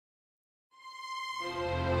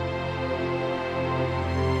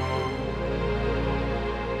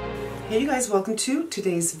Hey you guys, welcome to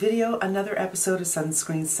today's video, another episode of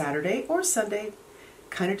Sunscreen Saturday or Sunday.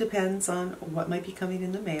 Kind of depends on what might be coming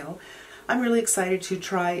in the mail. I'm really excited to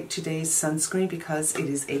try today's sunscreen because it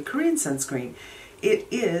is a Korean sunscreen. It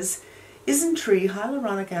is Isntree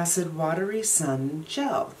Hyaluronic Acid Watery Sun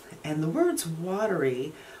Gel. And the words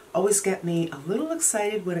watery always get me a little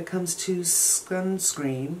excited when it comes to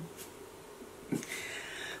sunscreen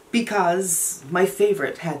because my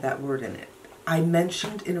favorite had that word in it. I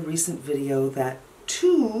mentioned in a recent video that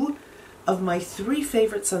 2 of my 3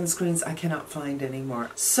 favorite sunscreens I cannot find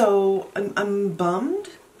anymore. So I'm bummed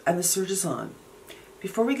and the surge is on.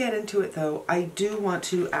 Before we get into it though, I do want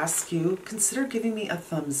to ask you, consider giving me a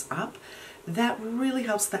thumbs up. That really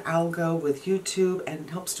helps the algo with YouTube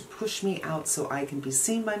and helps to push me out so I can be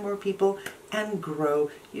seen by more people and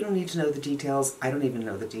grow. You don't need to know the details. I don't even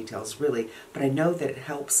know the details really, but I know that it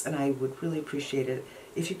helps and I would really appreciate it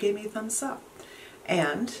if you gave me a thumbs up.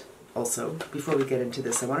 And also, before we get into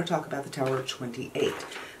this, I want to talk about the Tower 28.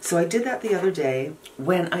 So I did that the other day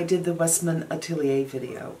when I did the Westman Atelier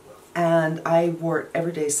video, and I wore it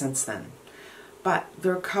every day since then. But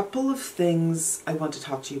there are a couple of things I want to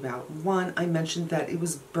talk to you about. One, I mentioned that it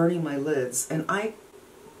was burning my lids, and I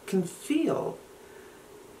can feel,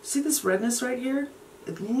 see this redness right here?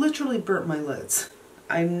 It literally burnt my lids.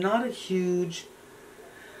 I'm not a huge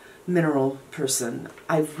mineral person.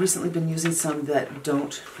 I've recently been using some that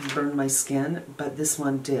don't burn my skin, but this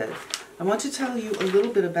one did. I want to tell you a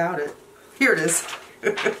little bit about it. Here it is.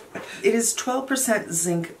 It is 12%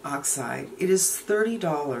 zinc oxide. It is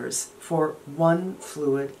 $30 for 1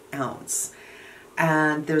 fluid ounce.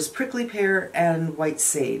 And there's prickly pear and white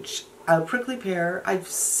sage. Prickly pear, I've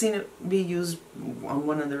seen it be used on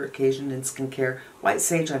one other occasion in skincare. White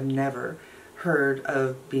sage, I've never heard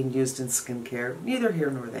of being used in skincare, neither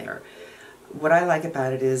here nor there. What I like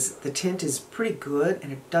about it is the tint is pretty good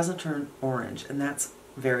and it doesn't turn orange, and that's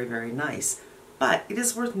very, very nice. But it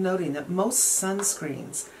is worth noting that most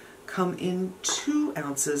sunscreens come in 2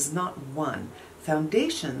 ounces, not 1.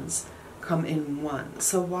 Foundations come in 1.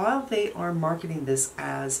 So while they are marketing this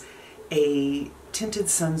as a tinted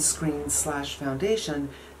sunscreen slash foundation,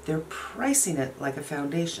 they're pricing it like a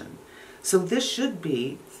foundation. So this should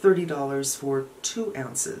be $30 for 2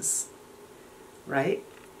 ounces, right?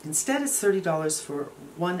 Instead it's $30 for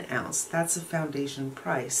 1 ounce. That's a foundation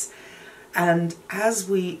price. And as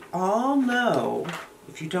we all know,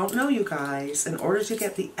 if you don't know you guys, in order to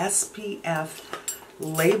get the SPF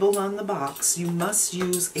labeled on the box, you must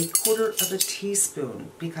use 1/4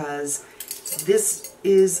 teaspoon because this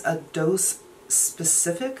is a dose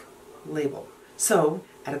specific label. So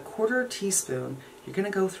at 1/4 teaspoon, you're going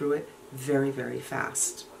to go through it very, very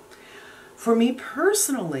fast. For me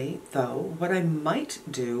personally, though, what I might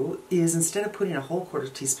do is instead of putting a whole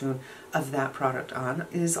 1/4 teaspoon of that product on,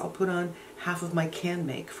 is I'll put on half of my Can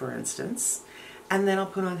Make, for instance, and then I'll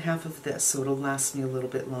put on half of this so it'll last me a little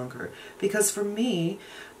bit longer. Because for me,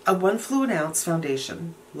 a 1 fluid ounce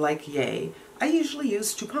foundation, like Yay, I usually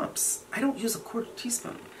use 2 pumps. I don't use a 1/4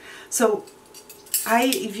 teaspoon. So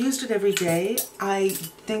I've used it every day. I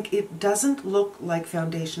think it doesn't look like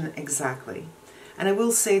foundation exactly. And I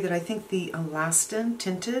will say that I think the Elastin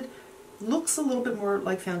tinted looks a little bit more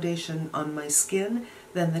like foundation on my skin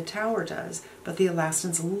than the Tower does. But the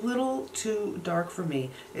Elastin's a little too dark for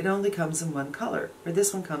me. It only comes in 1 color, or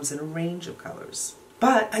this one comes in a range of colors.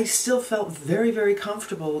 But I still felt very, very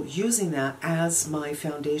comfortable using that as my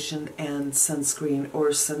foundation and sunscreen or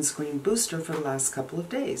sunscreen booster for the last couple of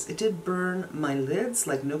days. It did burn my lids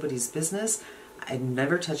like nobody's business. I'm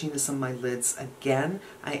never touching this on my lids again.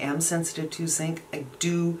 I am sensitive to zinc. I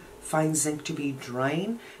do find zinc to be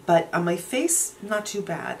drying, but on my face, not too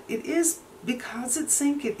bad. It is, because it's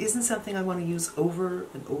zinc, it isn't something I want to use over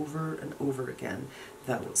and over and over again,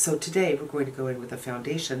 though. So today we're going to go in with a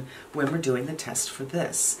foundation when we're doing the test for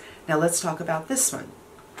this. Now let's talk about this one.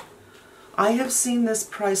 I have seen this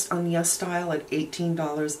priced on YesStyle at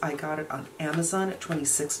 $18. I got it on Amazon at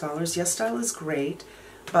 $26. YesStyle is great,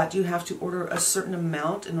 but you have to order a certain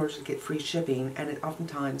amount in order to get free shipping, and it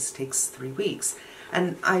oftentimes takes 3 weeks.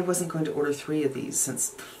 And I wasn't going to order 3 of these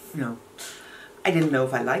since, I didn't know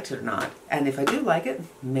if I liked it or not. And if I do like it,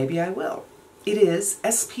 maybe I will. It is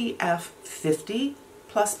SPF 50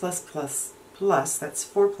 plus, that's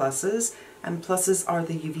 4 pluses, and pluses are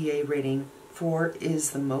the UVA rating. 4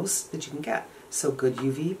 is the most that you can get. So good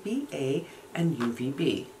UVA and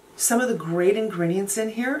UVB. Some of the great ingredients in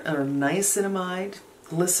here are niacinamide,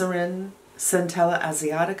 glycerin, Centella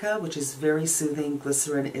asiatica, which is very soothing.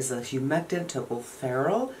 Glycerin is a humectant,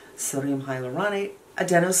 tocopherol, sodium hyaluronate,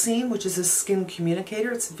 adenosine, which is a skin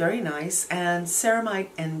communicator. It's very nice. And ceramide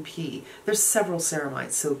NP. There's several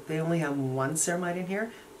ceramides, so they only have one ceramide in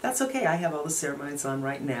here. That's okay. I have all the ceramides on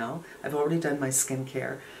right now. I've already done my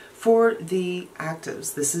skincare. For the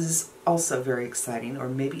actives, this is also very exciting, or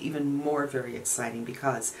maybe even more very exciting,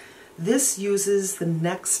 because this uses the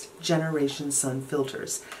next generation sun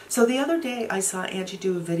filters. So the other day I saw Angie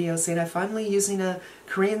do a video saying, I'm finally using a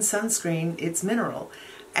Korean sunscreen, it's mineral.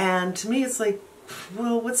 And to me it's like,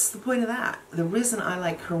 well, what's the point of that? The reason I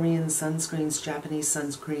like Korean sunscreens, Japanese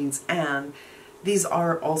sunscreens, and these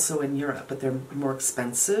are also in Europe, but they're more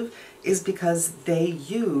expensive, is because they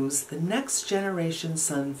use the next generation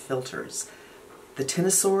sun filters, the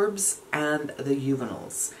Tinosorbs and the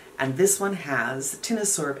Juvenils. And this one has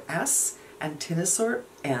Tinosorb S and Tinosorb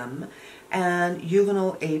M and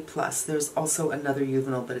Juvenil A+. There's also another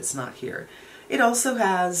Juvenil, but it's not here. It also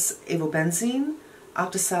has avobenzene,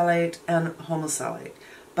 octisalate, and homosalate.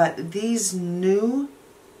 But these new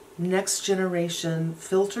next generation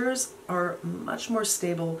filters are much more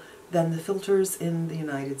stable than the filters in the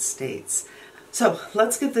United States. So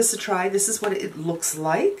let's give this a try. This is what it looks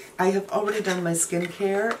like. I have already done my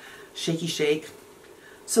skincare. Shaky shake.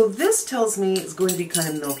 So this tells me it's going to be kind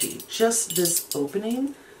of milky. Just this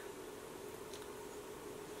opening.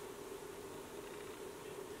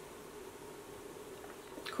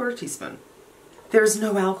 Quarter teaspoon. There's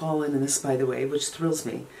no alcohol in this, by the way, which thrills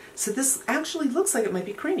me. So this actually looks like it might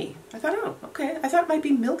be creamy. I thought, oh, okay. I thought it might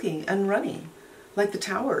be milky and runny, like the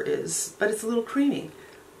Tower is, but it's a little creamy.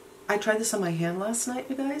 I tried this on my hand last night,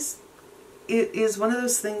 you guys. It is one of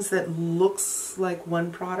those things that looks like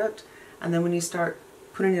one product, and then when you start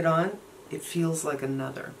putting it on, it feels like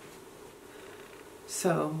another.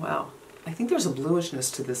 So, wow. I think there's a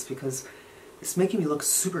bluishness to this because it's making me look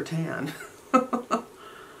super tan.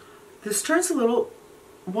 This turns a little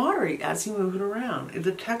watery as you move it around.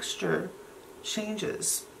 The texture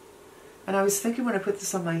changes. And I was thinking when I put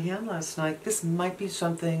this on my hand last night, this might be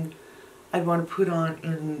something I'd want to put on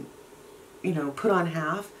in, you know, put on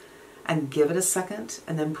half and give it a second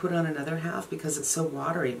and then put on another half because it's so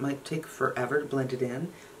watery. It might take forever to blend it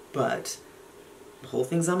in, but the whole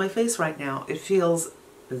thing's on my face right now. It feels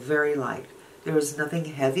very light. There is nothing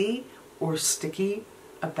heavy or sticky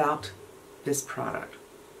about this product.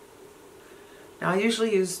 Now I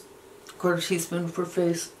usually use a quarter teaspoon for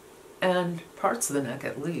face and parts of the neck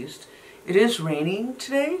at least. It is raining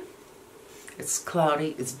today. It's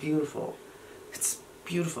cloudy. It's beautiful. It's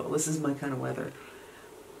beautiful. This is my kind of weather.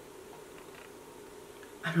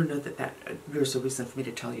 I don't know that there's a reason for me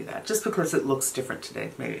to tell you that. Just because it looks different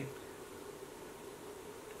today, maybe.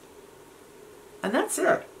 And that's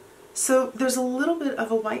it. So there's a little bit of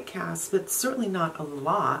a white cast, but certainly not a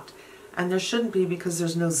lot. And there shouldn't be because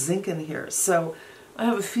there's no zinc in here. So I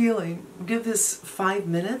have a feeling, give this 5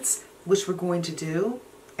 minutes, which we're going to do,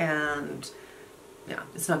 and yeah,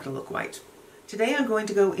 it's not going to look white. Today I'm going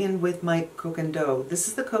to go in with my Cogando. This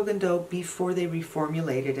is the Cogando before they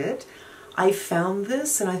reformulated it. I found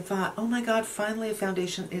this and I thought, oh my God, finally a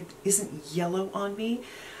foundation. It isn't yellow on me.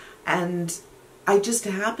 And I just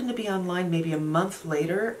happened to be online maybe a month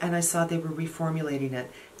later and I saw they were reformulating it.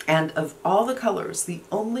 And of all the colors, the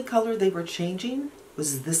only color they were changing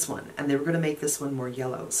was this one. And they were going to make this one more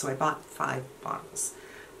yellow. So I bought 5 bottles.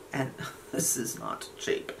 And this is not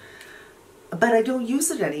cheap. But I don't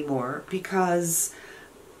use it anymore because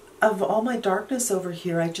of all my darkness over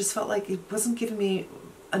here. I just felt like it wasn't giving me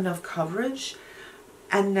enough coverage.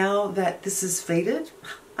 And now that this is faded,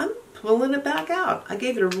 I'm pulling it back out. I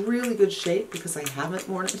gave it a really good shake because I haven't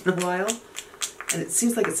worn it in a while. And it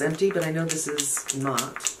seems like it's empty, but I know this is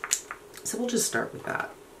not. So we'll just start with that.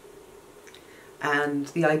 And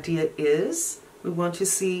the idea is we want to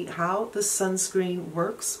see how the sunscreen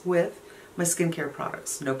works with my skincare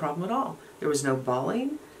products. No problem at all. There was no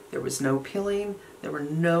balling, there was no peeling, there were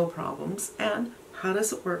no problems. And how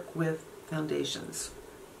does it work with foundations?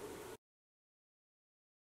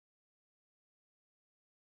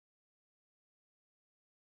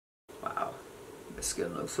 Wow, my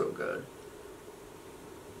skin looks so good.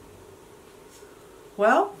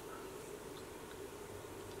 Well,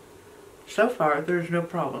 so far there's no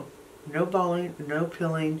problem. No balling, no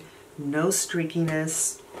peeling, no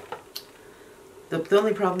streakiness. The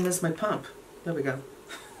only problem is my pump. There we go.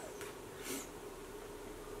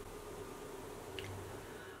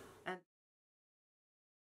 And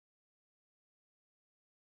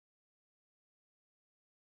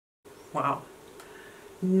wow.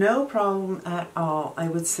 No problem at all. I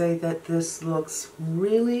would say that this looks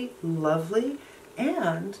really lovely.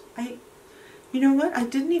 And you know what? I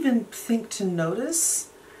didn't even think to notice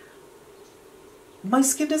my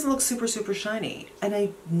skin doesn't look super, super shiny. And I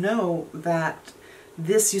know that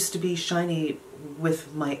this used to be shiny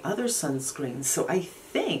with my other sunscreens. So I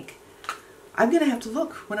think I'm going to have to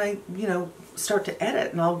look when I, start to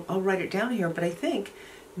edit, and I'll write it down here. But I think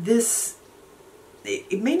this,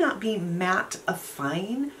 it may not be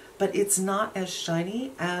matte-ifying, but it's not as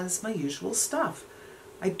shiny as my usual stuff.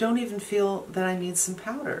 I don't even feel that I need some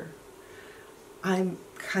powder. I'm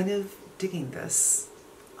kind of digging this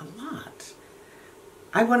a lot.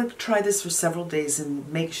 I wanted to try this for several days and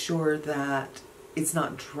make sure that it's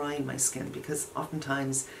not drying my skin, because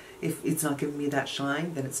oftentimes if it's not giving me that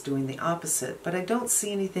shine, then it's doing the opposite. But I don't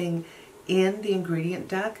see anything in the ingredient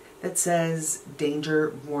deck that says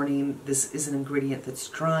danger, warning, this is an ingredient that's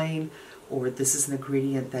drying, or this is an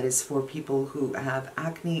ingredient that is for people who have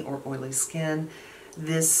acne or oily skin.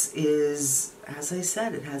 This is, as I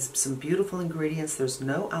said, it has some beautiful ingredients. There's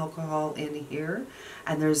no alcohol in here,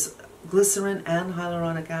 and there's glycerin and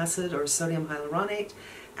hyaluronic acid, or sodium hyaluronate,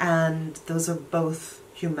 and those are both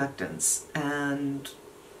humectants, and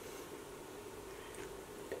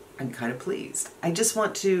I'm kind of pleased. I just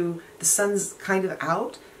want to, the sun's kind of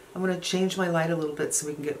out, I want to change my light a little bit so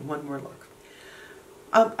we can get one more look.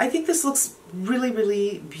 I think this looks really,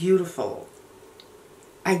 really beautiful.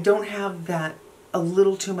 I don't have that a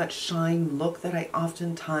little too much shine look that I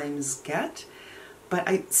oftentimes get, but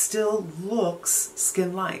it still looks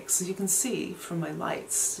skin-like. So you can see from my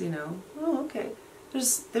lights, oh, okay.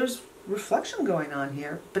 There's reflection going on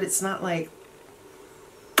here, but it's not like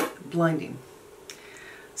blinding.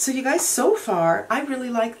 So you guys, so far, I really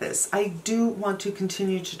like this. I do want to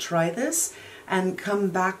continue to try this and come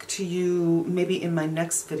back to you maybe in my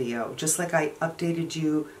next video, just like I updated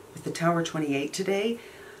you with the Tower 28 today.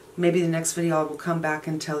 Maybe the next video I will come back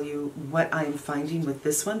and tell you what I'm finding with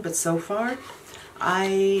this one, but so far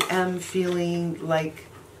I am feeling like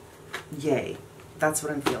yay. That's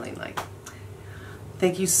what I'm feeling like.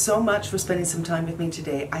 Thank you so much for spending some time with me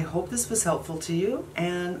today. I hope this was helpful to you,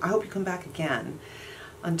 and I hope you come back again.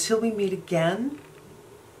 Until we meet again,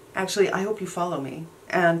 actually, I hope you follow me.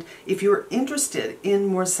 And if you're interested in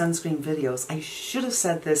more sunscreen videos, I should have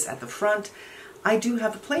said this at the front, I do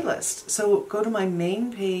have a playlist. So go to my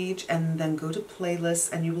main page and then go to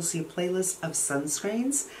playlists, and you will see a playlist of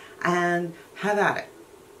sunscreens, and have at it.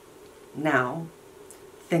 Now,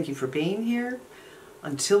 thank you for being here.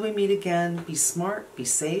 Until we meet again, be smart, be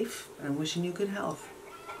safe, and I'm wishing you good health.